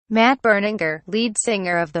Matt Berninger, lead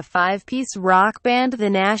singer of the five-piece rock band The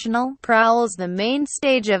National, prowls the main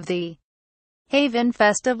stage of the Haven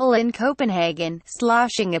Festival in Copenhagen,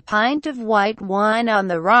 sloshing a pint of white wine on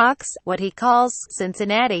the rocks, what he calls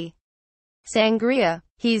Cincinnati sangria.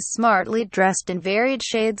 He's smartly dressed in varied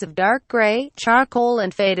shades of dark gray, charcoal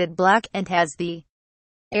and faded black, and has the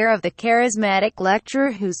air of the charismatic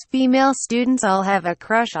lecturer whose female students all have a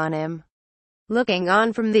crush on him. Looking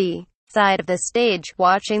on from the side of the stage,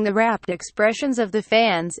 watching the rapt expressions of the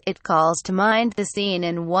fans, it calls to mind the scene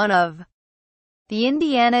in one of the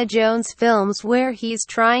Indiana Jones films where he's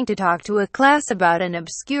trying to talk to a class about an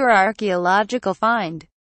obscure archeological find,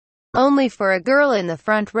 only for a girl in the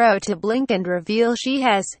front row to blink and reveal she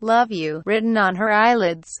has "love you" written on her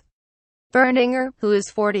eyelids. Berninger, who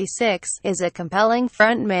is 46, is a compelling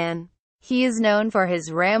frontman. He is known for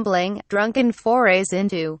his rambling, drunken forays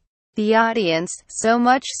into the audience, so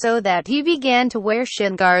much so that he began to wear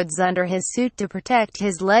shin guards under his suit to protect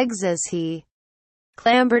his legs as he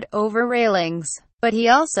clambered over railings. But he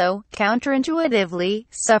also, counterintuitively,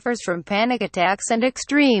 suffers from panic attacks and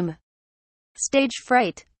extreme stage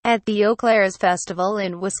fright. At the Eaux Claires festival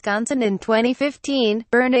in Wisconsin in 2015,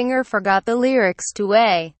 Berninger forgot the lyrics to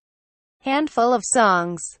a handful of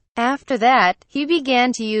songs. After that, he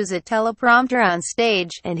began to use a teleprompter on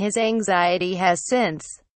stage, and his anxiety has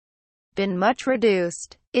since been much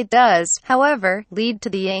reduced. It does, however, lead to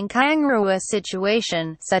the incongruous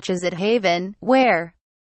situation, such as at Haven, where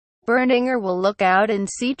Berninger will look out and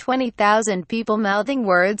see 20,000 people mouthing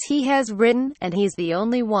words he has written, and he's the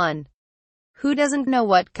only one who doesn't know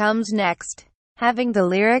what comes next. Having the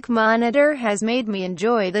lyric monitor has made me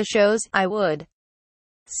enjoy the shows, I would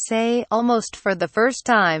say, almost for the first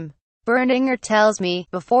time. Berninger tells me,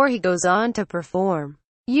 before he goes on to perform,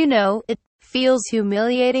 "You know, it feels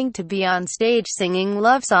humiliating to be on stage singing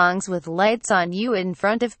love songs with lights on you in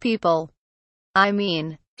front of people. I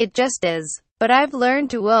mean, it just is. But I've learned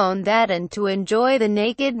to own that and to enjoy the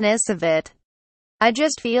nakedness of it. I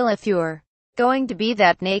just feel if you're going to be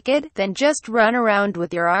that naked, then just run around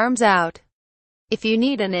with your arms out." If you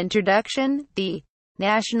need an introduction, the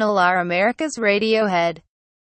National are America's Radiohead.